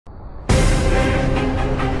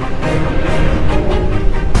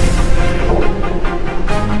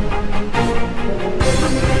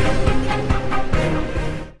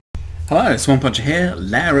Hello, Swanpuncher here,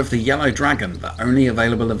 Lair of the Yellow Dragon, the only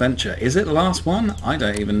available adventure. Is it the last one? I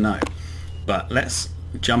don't even know. But let's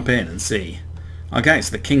jump in and see. Okay,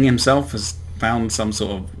 so the king himself has found some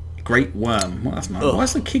sort of great worm. Well, that's nice. Why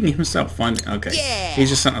is the king himself finding... Okay, yeah. He's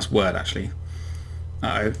just sent us word, actually.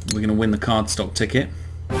 Uh-oh, we're going to win the cardstock ticket.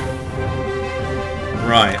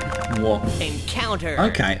 Right, what? Encounter.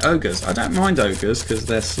 Okay, ogres. I don't mind ogres because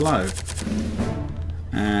they're slow.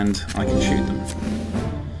 And I can shoot them.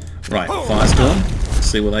 Right, Firestorm. Let's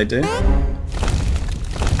see what they do.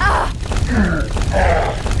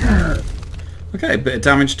 Okay, bit of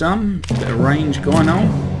damage done, bit of range going on.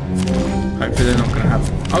 Hopefully they're not going to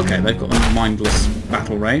have... Okay, they've got a mindless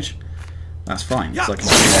battle rage. That's fine, because I can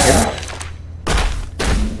shoot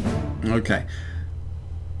here. Okay.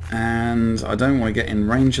 And I don't want to get in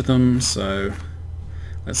range of them, so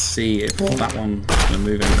let's see if that one's going to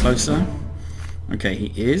move in closer. Okay,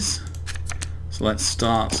 he is. So let's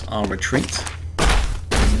start our retreat.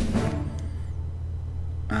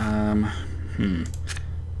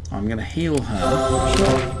 I'm going to heal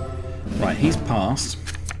her. Right, he's passed.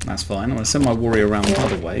 That's fine. I'm going to send my warrior around the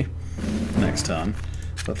other way next turn.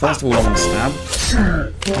 But first of all, I want to stab.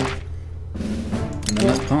 And then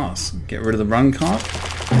let's pass. Get rid of the run card.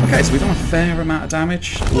 Okay, so we've done a fair amount of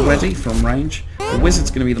damage already from range. The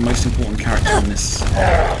wizard's going to be the most important character in this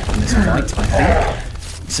fight, I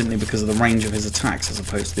think. Simply because of the range of his attacks as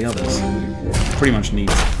opposed to the others. Pretty much need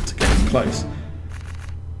to get him close.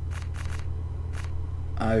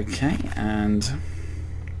 Okay, and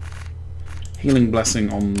healing blessing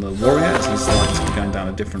on the warrior as he's like to be going down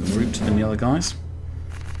a different route than the other guys.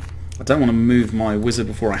 I don't want to move my wizard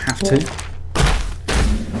before I have to.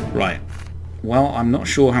 Right. Well, I'm not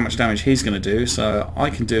sure how much damage he's going to do, so I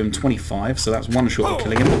can do him 25, so that's one shot of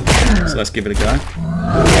killing him. So let's give it a go.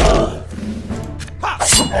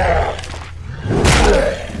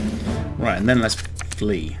 Right, and then let's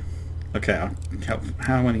flee. Okay,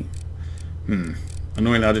 how many...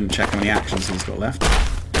 Annoyingly, I didn't check how many actions he's got left.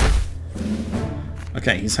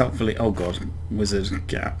 Okay, he's helpfully... Oh god, wizard,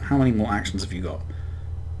 get out. How many more actions have you got?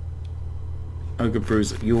 Ogre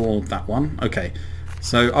Bruiser, you're that one. Okay,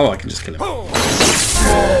 so... Oh, I can just kill him.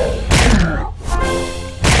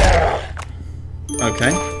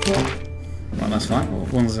 Okay. Right, that's fine.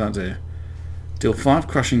 What does that do? Deal 5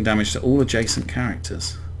 crushing damage to all adjacent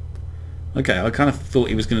characters. Okay, I kind of thought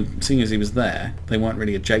he was going to... Seeing as he was there, they weren't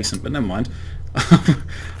really adjacent, but never mind. I'm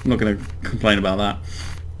not going to complain about that.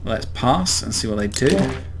 Let's pass and see what they do.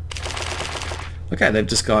 Okay, they've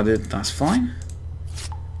discarded. That's fine.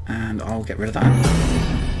 And I'll get rid of that.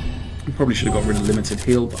 I probably should have got rid of limited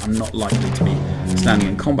heal, but I'm not likely to be standing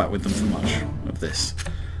in combat with them for much of this.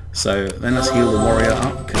 So then let's heal the warrior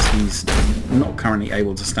up, because he's not currently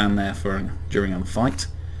able to stand there during a fight.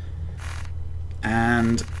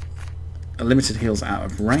 And a limited heal's out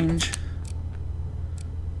of range.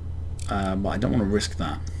 But I don't want to risk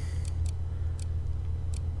that.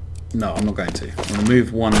 No, I'm not going to. I'm going to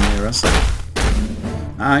move one nearer. So.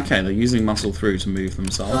 Okay, they're using muscle through to move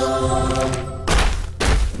themselves.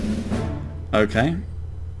 Okay.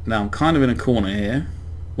 Now I'm kind of in a corner here.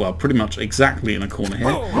 Well, pretty much exactly in a corner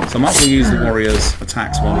here. So I might as well use the warrior's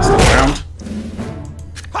attacks while he's still around.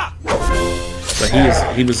 But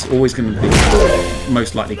he was always going to be the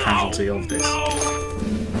most likely casualty of this.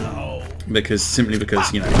 Simply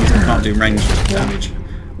because, you know, he can't do ranged damage.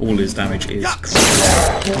 All his damage is...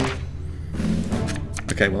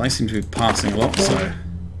 Okay, well they seem to be passing a lot, so...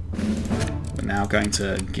 We're now going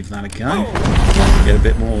to give that a go. Get a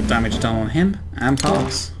bit more damage done on him, and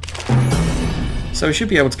pass. So we should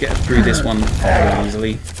be able to get through this one very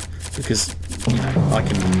easily, because, you know, I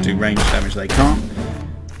can do range damage they can't.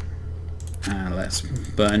 And let's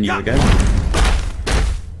burn you again.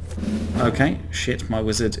 Okay, shit, my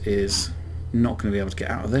wizard is not going to be able to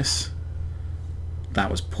get out of this.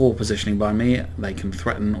 That was poor positioning by me. They can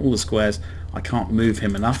threaten all the squares. I can't move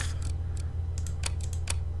him enough.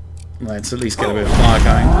 Let's at least get a bit of fire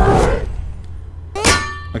going.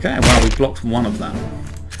 Okay, well, we blocked one of them.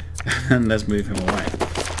 And let's move him away.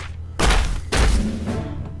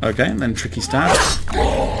 Okay, and then tricky stab.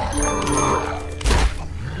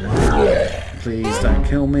 Please don't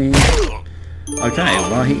kill me. Okay,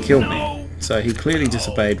 well he killed me. So he clearly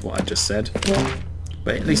disobeyed what I just said.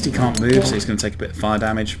 But at least he can't move, so he's going to take a bit of fire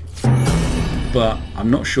damage. But I'm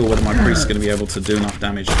not sure whether my priest is going to be able to do enough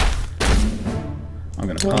damage. I'm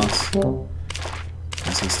going to pass.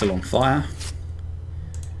 As he's still on fire.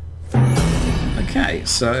 Okay,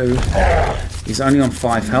 so He's only on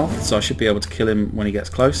 5 health, so I should be able to kill him when he gets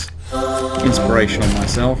close. Inspiration on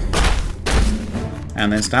myself.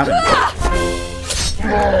 And then stab him.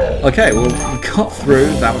 Okay, well, we got through.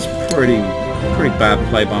 That was pretty bad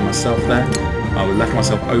play by myself there. I left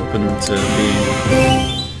myself open to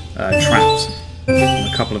being trapped on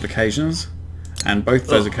a couple of occasions, and both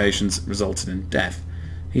those occasions resulted in death.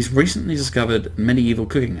 He's recently discovered medieval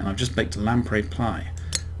cooking, and I've just baked a lamprey pie.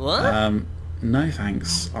 What? No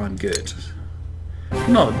thanks, I'm good.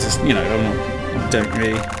 Not just, you know, I don't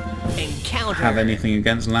really have anything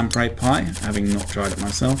against lamprey pie, having not tried it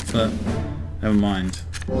myself, but never mind.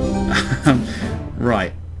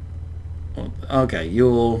 Right. Okay,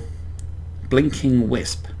 you're Blinking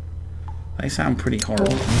Wisp. They sound pretty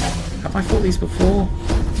horrible. Have I fought these before?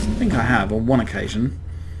 I think I have, on one occasion.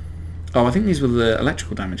 Oh, I think these were the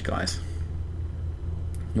electrical damage guys.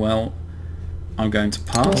 Well, I'm going to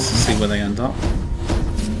pass, see where they end up.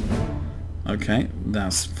 Okay,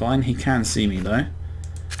 that's fine. He can see me though.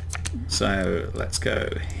 So let's go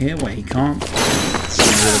here where he can't.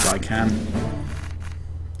 The other guy can.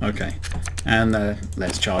 Okay, and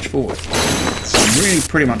let's charge forward. I'm really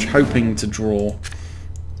pretty much hoping to draw.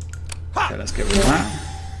 Okay, let's get rid of that.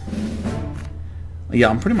 Yeah,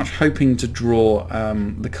 I'm pretty much hoping to draw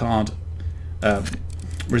the card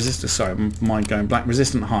Resistor. Sorry, mind going black.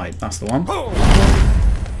 Resistant Hide. That's the one.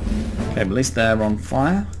 Okay, but at least they're on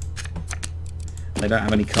fire. They don't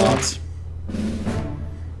have any cards.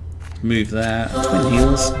 Move there. Twin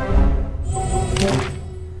heals.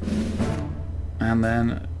 And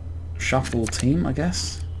then shuffle team, I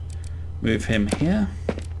guess. Move him here.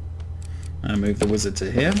 And move the wizard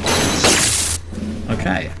to here.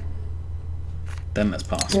 Okay. Then let's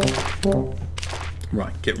pass.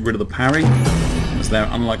 Right, get rid of the parry, as they're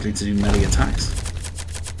unlikely to do melee attacks.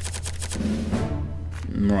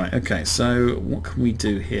 Right, okay, so what can we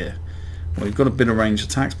do here? Well, we've got a bit of range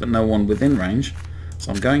attacks, but no one within range.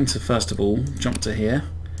 So I'm going to, first of all, jump to here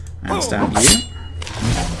and stab you.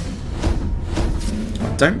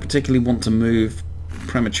 I don't particularly want to move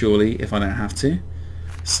prematurely if I don't have to.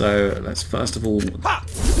 So let's first of all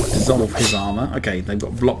dissolve his armour. Okay, they've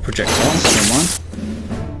got block projectiles, never mind.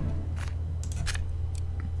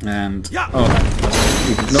 And oh,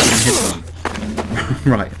 not even hit them.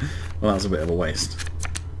 Right, well that was a bit of a waste.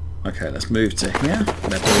 Okay, let's move to here.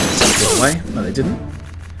 They're pulling themselves away. No, they didn't.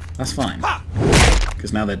 That's fine,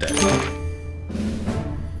 because now they're dead.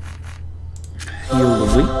 Heal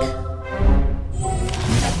the weak.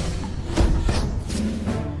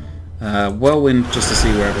 Whirlwind just to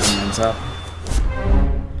see where everything ends up.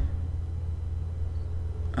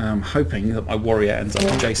 I'm hoping that my warrior ends up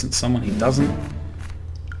adjacent to someone. He doesn't.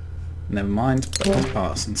 Never mind, but let's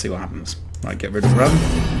pass and see what happens. Right, get rid of run.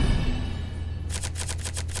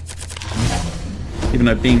 Even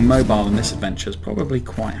though being mobile in this adventure is probably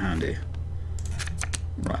quite handy.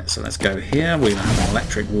 Right, so let's go here. We're going to have an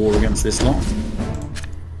electric war against this lot.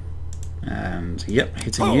 And, yep,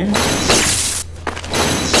 hitting you.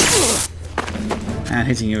 And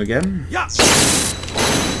hitting you again.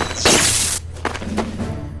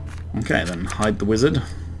 Okay, then hide the wizard.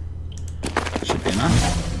 Should be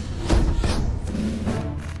enough.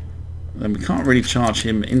 Then we can't really charge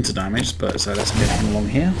him into damage, but so let's get him along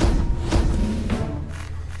here.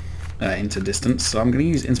 Into distance. So I'm going to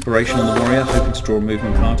use Inspiration on the warrior, hoping to draw a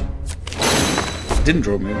movement card. Didn't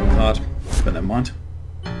draw a movement card, but never mind.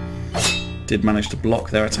 Did manage to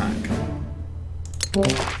block their attack.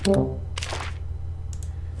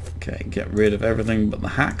 Okay, get rid of everything but the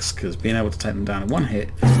hacks, because being able to take them down in one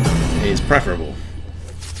hit is preferable.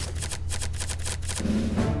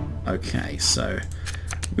 Okay, so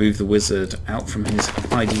move the wizard out from his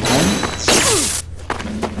hiding hole,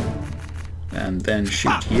 and then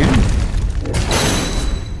shoot you.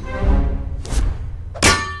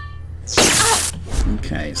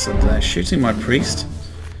 Okay, so they're shooting my priest.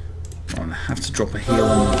 I'm going to have to drop a heal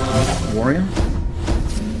on the warrior.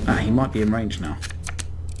 Ah, he might be in range now.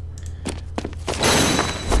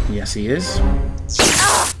 Yes, he is.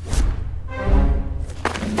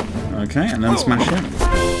 Okay, and then smash him.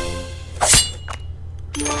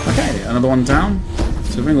 Okay, another one down.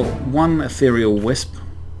 So we've got one ethereal wisp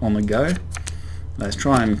on the go. Let's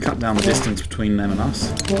try and cut down the distance between them and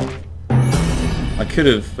us. I could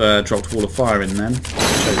have dropped Wall of Fire in then.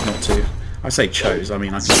 I chose not to. I say chose, I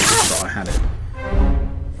mean I think just thought I had it.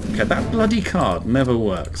 Okay, that bloody card never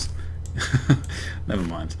works. Never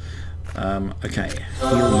mind. Okay,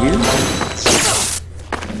 heal you.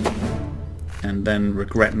 And then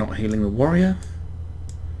regret not healing the warrior.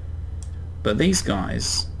 But these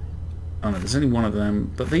guys... Oh no, there's only one of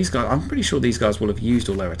them. But these guys, I'm pretty sure these guys will have used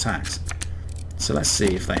all their attacks. So let's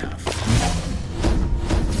see if they have.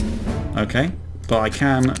 Okay, but I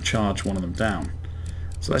can charge one of them down.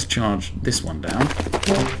 So let's charge this one down.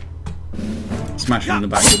 Smash him in the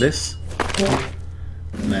back with this.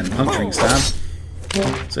 And then puncturing stab.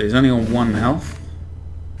 So he's only on 1 health.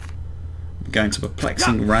 I'm going to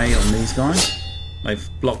perplexing ray on these guys. They've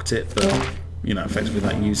blocked it, but you know, effectively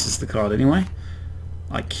that uses the card anyway.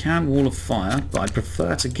 I can wall of fire, but I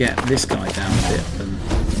prefer to get this guy down a bit than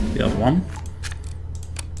the other one.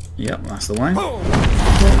 Yep, that's the way.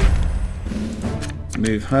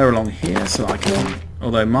 Move her along here so I can...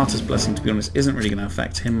 Although Martyr's Blessing, to be honest, isn't really going to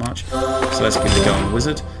affect him much. So let's give it a go on the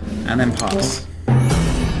wizard. And then pass.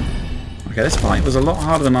 Okay, this fight was a lot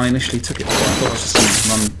harder than I initially took it for. I thought I was just going to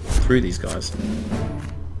run through these guys.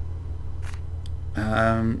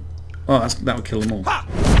 Well, that would kill them all.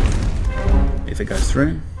 If it goes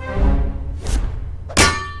through.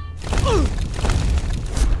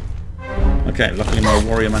 Okay, luckily my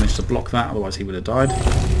warrior managed to block that, otherwise he would have died.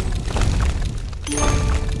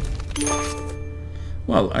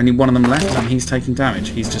 Well, only one of them left and he's taking damage.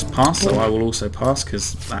 He's just passed, so I will also pass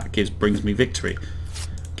because that brings me victory.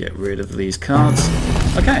 Get rid of these cards.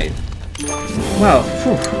 Okay. Well,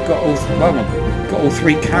 got all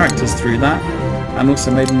 3 characters through that, and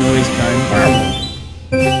also made a noise going.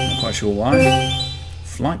 Not quite sure why.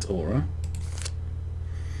 Flight aura.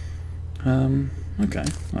 Okay,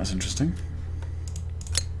 that's interesting.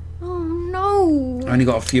 Oh no! Only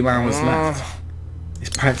got a few hours left. He's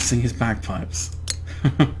practicing his bagpipes.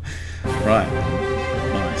 Right.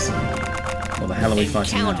 Nice. What the hell are we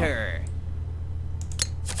fighting now?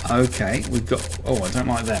 Okay, we've got... Oh, I don't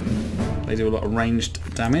like them. They do a lot of ranged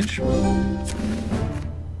damage. I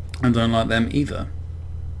don't like them either.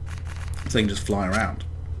 So they can just fly around.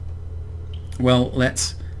 Well,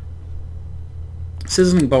 let's...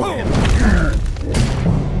 Sizzling bolt him.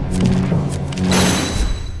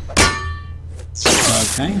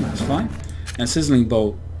 Okay, that's fine. And sizzling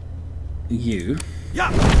bolt you.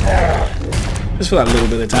 Just for that little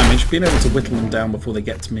bit of damage. Being able to whittle them down before they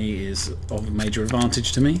get to me is of major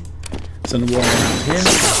advantage to me. Send the warrior around here.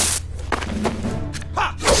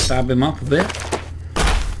 Stab him up a bit.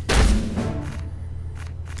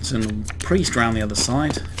 Send the priest around the other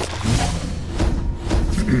side.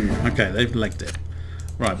 Okay, they've legged it.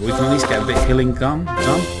 Right, but we can at least get a bit of healing gun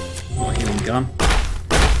done. Or healing gun.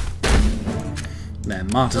 Then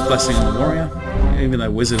Martyr's Blessing on the warrior, even though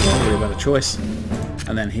wizard is not really a better choice.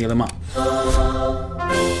 And then heal him up.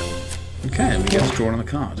 Okay, and we get to draw on the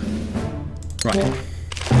card. Right.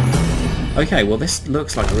 Okay, well this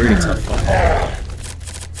looks like a really tough fight.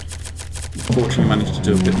 Fortunately managed to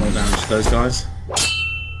do a bit more damage to those guys.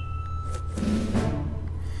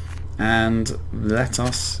 And let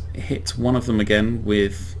us hit one of them again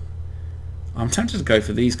with... I'm tempted to go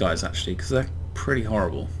for these guys actually, because they're pretty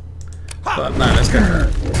horrible. But no, let's go for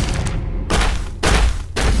it.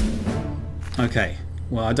 Okay,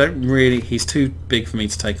 well I don't really... He's too big for me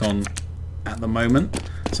to take on at the moment,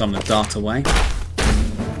 so I'm going to dart away.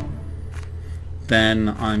 Then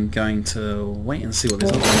I'm going to wait and see what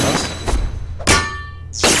this other one does.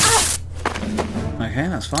 Okay,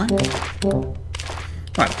 that's fine.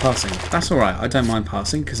 Right, passing. That's alright, I don't mind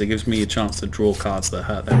passing because it gives me a chance to draw cards that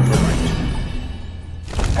hurt them from range.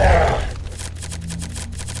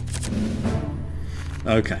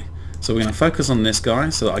 Okay, so we're going to focus on this guy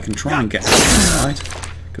so that I can try and get him inside.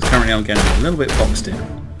 Because currently I'm getting a little bit boxed in.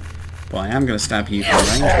 But I am going to stab you from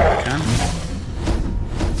range where I can.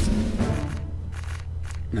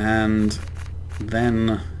 And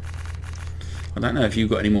then... I don't know if you've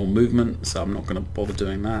got any more movement, so I'm not going to bother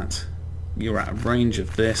doing that. You're out of range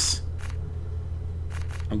of this.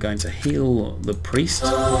 I'm going to heal the priest.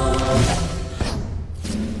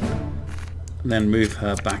 Then move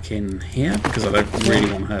her back in here, because I don't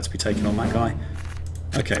really want her to be taking on that guy.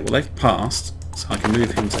 Okay, well they've passed, so I can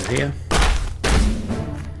move him to here.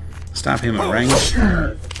 Stab him at range.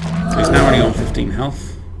 So he's now only on 15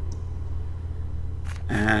 health.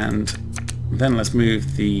 And then let's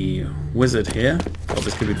move the wizard here. Oh,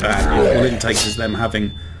 this could be bad. All it takes is them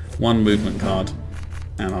having one movement card,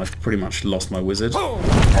 and I've pretty much lost my wizard.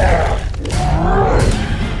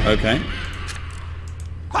 Okay.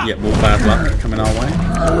 Yet more bad luck coming our way.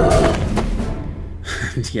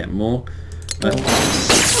 And yet more.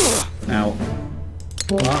 Now.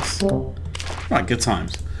 Pass. Right, good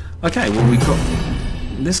times. Okay, well we've got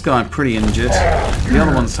this guy pretty injured. The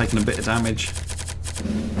other one's taken a bit of damage.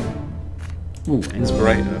 Ooh,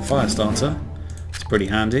 Inspirator, fire starter. It's pretty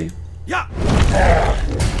handy. Yeah.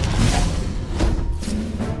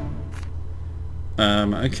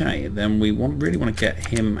 Okay, then we really want to get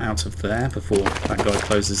him out of there before that guy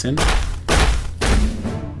closes in.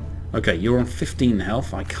 Okay, you're on 15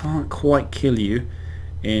 health. I can't quite kill you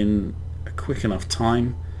in a quick enough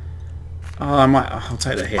time. Oh, I'll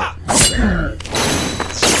take the hit.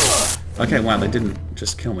 Okay, wow, they didn't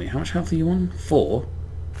just kill me. How much health are you on? 4?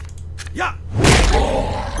 Yeah.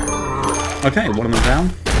 Okay, one of them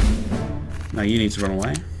down. Now you need to run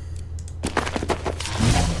away.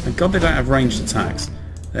 Thank God they don't have ranged attacks.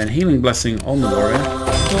 Then Healing Blessing on the warrior.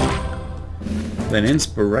 Then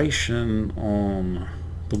Inspiration on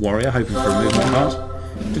the warrior, hoping for a movement card.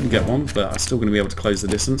 Didn't get one, but I'm still going to be able to close the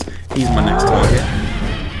distance. He's my next target.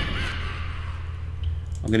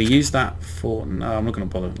 I'm going to use that for... No, I'm not going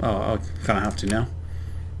to bother. Oh, I kind of have to now.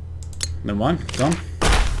 Never mind, done.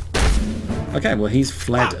 Okay, well he's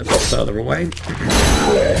fled a bit further away.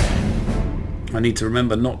 I need to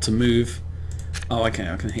remember not to move. Oh, okay,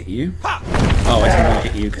 I can hit you. Oh, I didn't want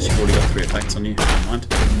to hit you because you've already got 3 effects on you. Never mind.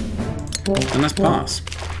 And that's pass.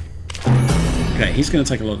 Okay, he's going to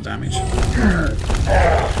take a lot of damage.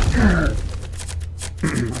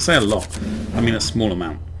 I say a lot. I mean a small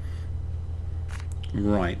amount.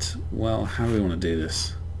 Right, well, how do we want to do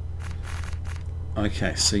this?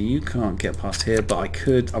 Okay, so you can't get past here, but I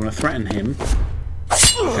could... I'm going to threaten him.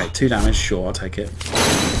 Okay, 2 damage, sure, I'll take it.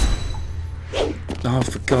 Oh,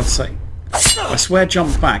 for God's sake. I swear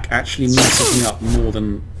jump back actually messes me up more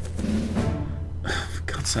than... For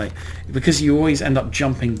God's sake. Because you always end up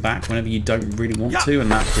jumping back whenever you don't really want to, and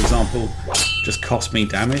that, for example, just cost me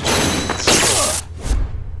damage.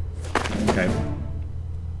 Okay.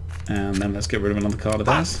 And then let's get rid of another card of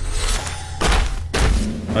theirs.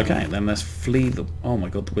 Okay, then let's flee the... Oh my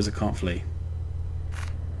God, the wizard can't flee.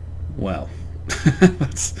 Well,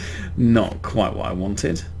 that's not quite what I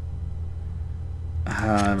wanted.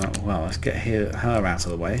 Well, let's get her out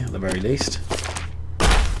of the way, at the very least.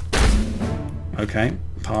 Okay,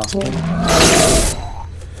 pass.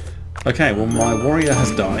 Okay, well my warrior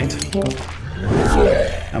has died.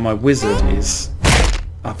 And my wizard is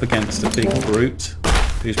up against a big brute,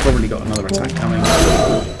 who's probably got another attack coming.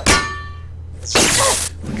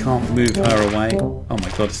 I can't move her away. Oh my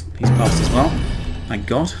God, he's passed as well. Thank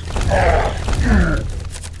God.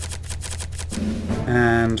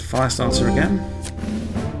 And fire starter again.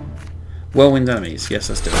 Whirlwind enemies. Yes,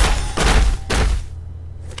 let's do it.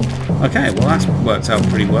 Okay, well that's worked out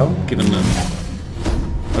pretty well, given the...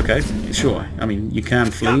 Okay, sure. I mean, you can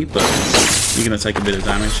flee, but you're going to take a bit of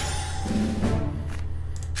damage.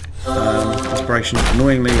 Inspiration.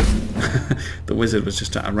 Annoyingly, the wizard was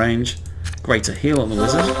just out of range. Greater heal on the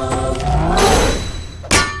wizard.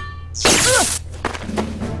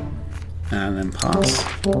 And then pass.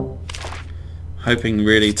 Hoping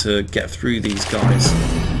really to get through these guys.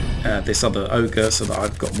 This other ogre, so that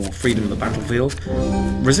I've got more freedom in the battlefield.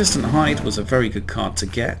 Resistant Hide was a very good card to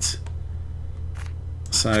get.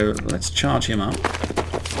 So let's charge him up.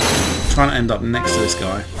 Trying to end up next to this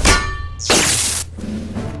guy.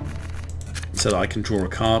 So that I can draw a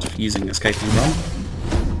card using Escape and Run.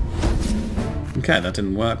 Okay, that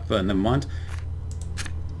didn't work, but never mind.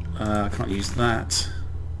 I can't use that.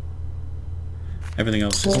 Everything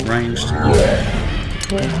else is ranged.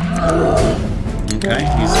 Okay,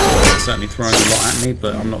 he's certainly throwing a lot at me,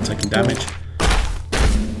 but I'm not taking damage.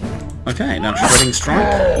 Okay, now Shredding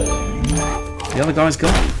Strike. The other guy's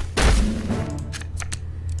gone.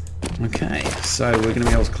 Okay, so we're going to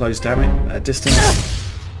be able to close damage at distance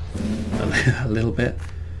a little bit.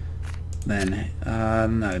 Then,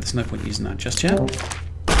 no, there's no point using that just yet.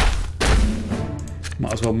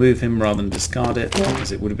 Might as well move him rather than discard it,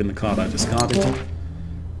 because it would have been the card I discarded.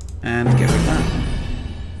 And get rid of that.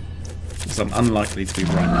 Because I'm unlikely to be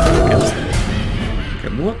right now against them.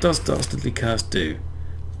 Okay, what does Dastardly Curse do?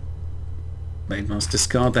 They must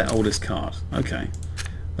discard their oldest card. Okay,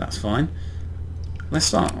 that's fine. Let's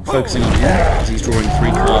start focusing on him, as he's drawing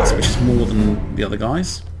 3 cards, which is more than the other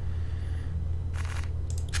guys.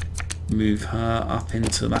 Move her up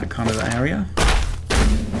into that kind of area.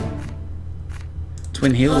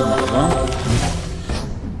 Twin heal might as well.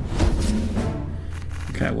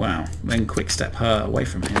 Okay, wow. Then quick step her away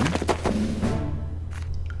from him.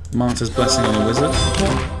 Martyr's Blessing on the wizard.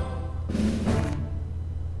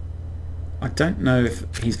 I don't know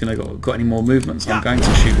if he's going to got any more movements. I'm going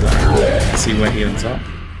to shoot that and see where he ends up.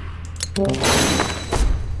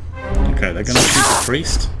 Okay, they're going to shoot the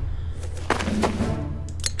priest.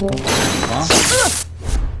 Pass.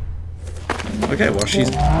 Okay, well she's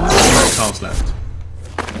no cards left.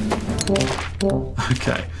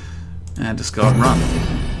 Okay, and discard run.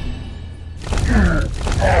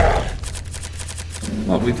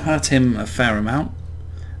 Well, we've hurt him a fair amount.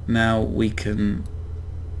 Now we can...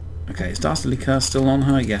 Okay, is Dastardly Curse still on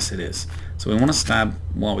her? Yes, it is. So we want to stab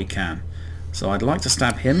while we can. So I'd like to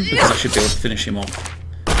stab him because I should be able to finish him off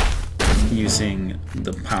using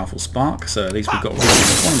the powerful spark. So at least we've got rid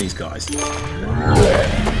of one of these guys.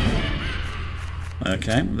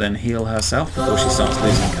 Okay, then heal herself before she starts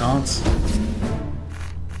losing cards.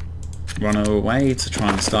 Run her away to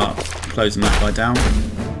try and start closing that guy down.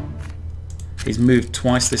 He's moved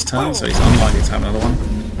twice this turn, so he's unlikely to have another one.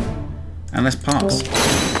 And let's pass.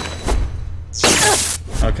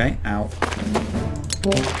 Okay, out.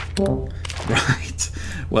 Right.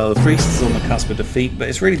 Well, the priest is on the cusp of defeat, but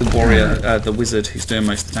it's really the warrior, the wizard, who's doing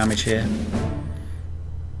most of the damage here.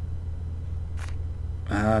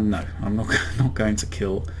 No, I'm not going to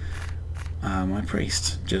kill my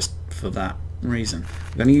priest just for that reason.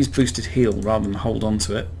 I'm going to use boosted heal rather than hold on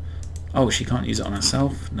to it. Oh, she can't use it on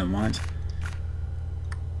herself? Never mind.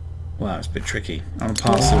 Wow, it's a bit tricky. I'm going to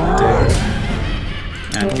pass the way I do.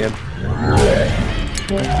 And again.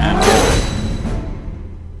 And again.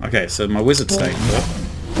 Okay, so my wizard stayed put.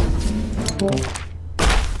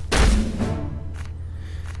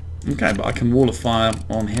 Okay, but I can wall of fire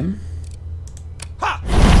on him. I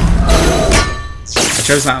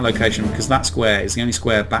chose that location because that square is the only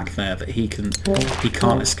square back there that he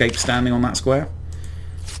can't escape standing on that square.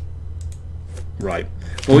 Right.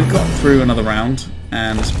 Well, we've got through another round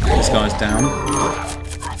and this guy's down.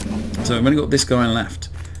 So we've only got this guy left.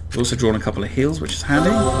 We've also drawn a couple of heals, which is handy.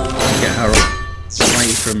 Get her away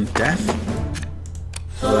from death.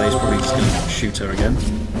 Although he's probably just going to shoot her again.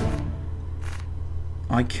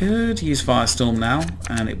 I could use Firestorm now,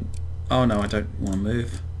 and it... Oh no, I don't want to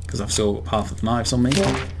move, because I've still got Path of Knives on me.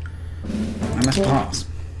 And let's pass.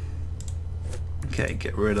 Okay,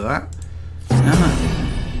 get rid of that.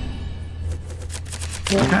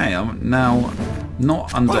 Okay, I'm now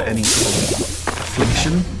not under any sort of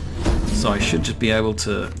affliction, so I should just be able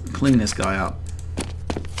to clean this guy up.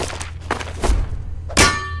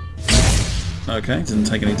 Okay, didn't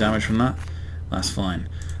take any damage from that. That's fine.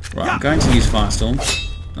 Right, I'm going to use Firestorm.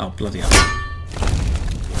 Oh, bloody hell.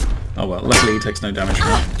 Oh well, luckily he takes no damage from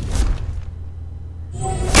that.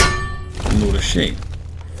 Nor does she.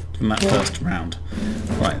 From that first round.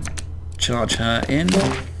 Right, charge her in.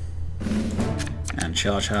 And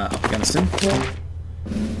charge her up against him.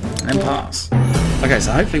 And then pass. Okay,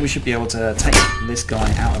 so hopefully we should be able to take this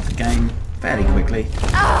guy out of the game fairly quickly.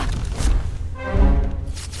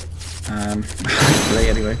 Hopefully,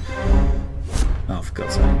 anyway. Oh, for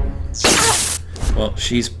God's sake. Well,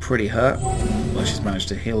 she's pretty hurt. Well, she's managed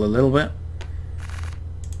to heal a little bit.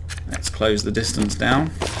 Let's close the distance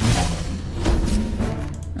down.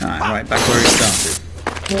 Right, back where he started.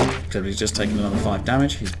 So he's just taken another 5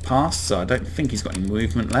 damage. He's passed, so I don't think he's got any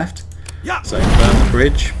movement left. So burn the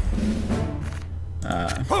bridge.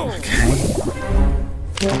 Okay.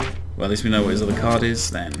 Well, at least we know what his other card is.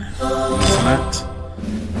 Then use that,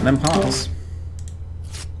 and then pass.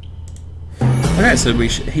 Okay, so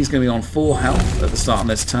he's going to be on 4 health at the start of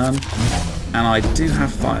this turn, and I do have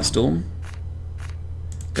Firestorm.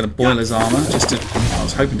 Going to boil his armor. I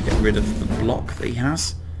was hoping to get rid of the block that he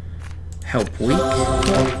has. Help weak,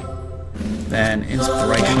 then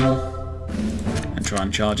inspirational, and try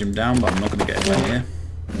and charge him down, but I'm not going to get anywhere near.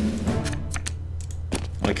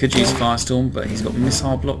 I could use Firestorm, but he's got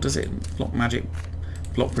missile block, does it? Block magic,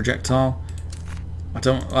 block projectile. I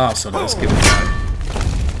don't... Oh, sorry, let's give it a go.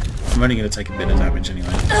 I'm only going to take a bit of damage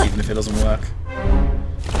anyway, even if it doesn't work.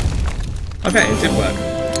 Okay, it did work.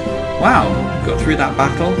 Wow, got through that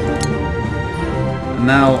battle. And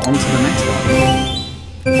now on to the next one.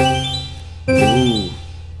 Ooh,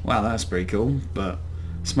 wow, that's pretty cool. But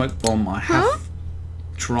smoke bomb I have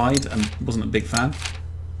tried and wasn't a big fan.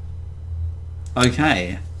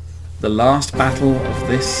 Okay, the last battle of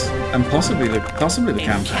this, and possibly the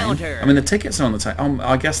campaign. I mean, the tickets are on the table.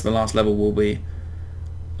 I guess the last level will be.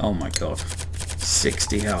 Oh my god,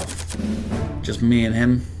 60 health. Just me and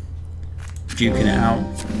him duking it out.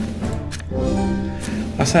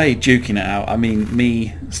 I say duking it out. I mean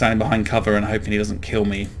me standing behind cover and hoping he doesn't kill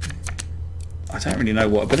me. I don't really know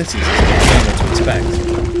what abilities he's got. I don't know what to expect.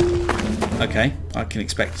 Okay, I can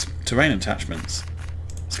expect terrain attachments.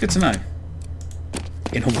 It's good to know.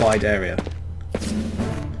 In a wide area.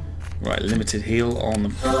 Right, limited heal on the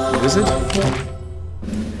wizard.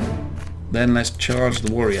 Then let's charge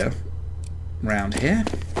the warrior round here.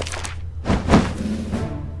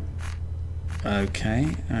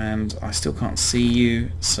 Okay, and I still can't see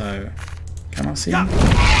you, so can I see you?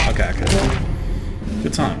 Okay.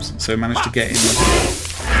 Good times. So we managed to get in with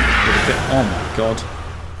a bit. Oh my god.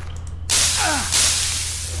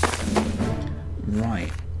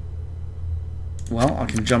 Right. Well, I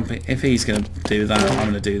can jump in. If he's going to do that, I'm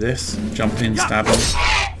going to do this. Jump in, stab him.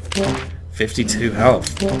 52 health.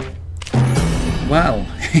 well,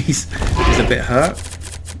 he's a bit hurt.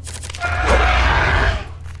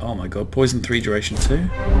 Oh my god, poison 3, duration 2.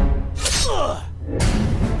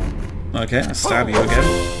 Okay, let's stab you again.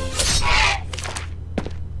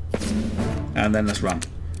 And then let's run.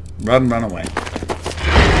 Run away.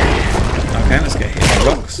 Okay, let's get hit by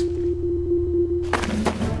rocks.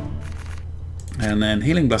 And then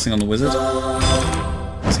healing blessing on the wizard.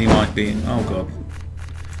 As he might be... oh god.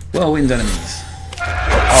 Whirlwind enemies.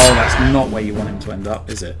 Oh, that's not where you want him to end up,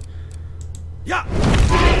 is it? Yeah.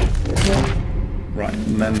 Right,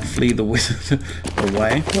 and then flee the wizard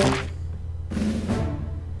away.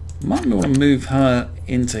 Might want to move her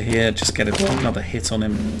into here, just get another hit on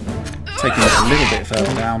him. Take him a little bit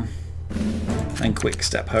further down. Then quick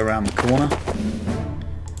step her around the corner.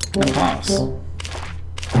 And pass.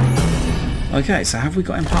 Okay, so have we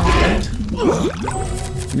got him half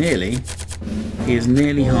dead? Nearly. He is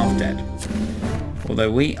nearly half dead.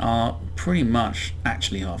 Although we are pretty much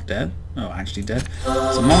actually half dead. Oh, actually dead.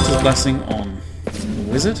 So Martyr's Blessing on the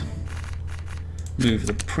wizard. Move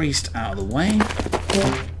the priest out of the way.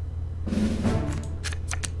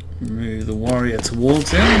 Move the warrior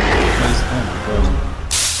towards him. Oh my god.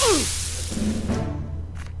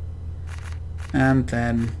 And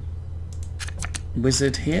then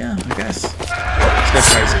wizard here, I guess.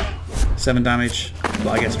 Let's go crazy. 7 damage, but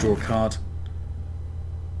I get to draw a card.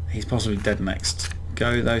 He's possibly dead next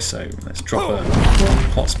go though, so let's drop a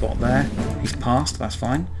hot spot there. He's passed, that's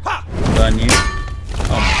fine. Burn you.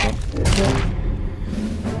 Oh my god.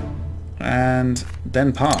 And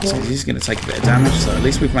then pass, because he's going to take a bit of damage, so at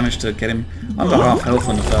least we've managed to get him under half health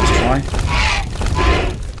on the first try.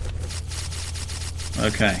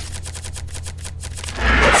 Okay.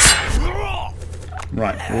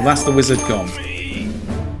 Right, well that's the wizard gone.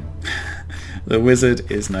 The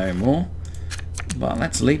wizard is no more. But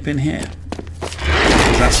let's leap in here.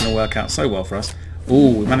 Because that's going to work out so well for us.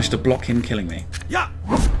 Ooh, we managed to block him killing me. Yeah.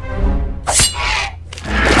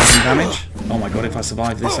 And damage. Oh my god, if I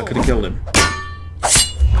survived this, I could have killed him.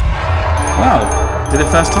 Wow, did it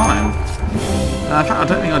first time. In fact, I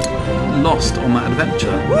don't think I lost on that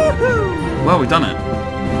adventure. Well, we've done it.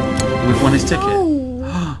 We've won his ticket.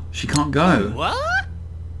 Oh. She can't go. What?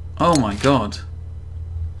 Oh my god.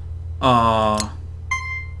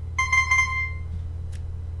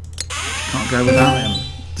 Can't go without him.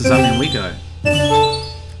 Does that mean we go?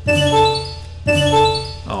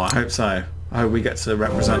 Oh, I hope so. I hope we get to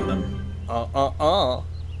represent them. Oh.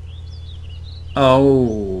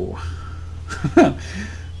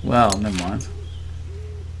 Well, never mind.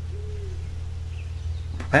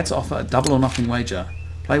 Prepare to offer a double or nothing wager.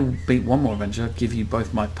 Play will beat one more adventure, give you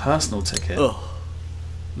both my personal ticket. Ugh.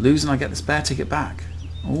 Lose and I get the spare ticket back.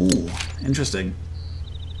 Ooh, interesting.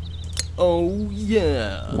 Oh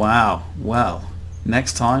yeah. Wow. Well,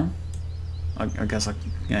 next time, I guess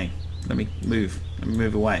hey, let me move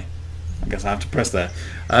away. I guess I have to press there.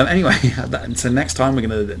 Anyway, so next time we're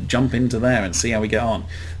going to jump into there and see how we get on.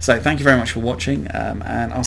 So thank you very much for watching, and I'll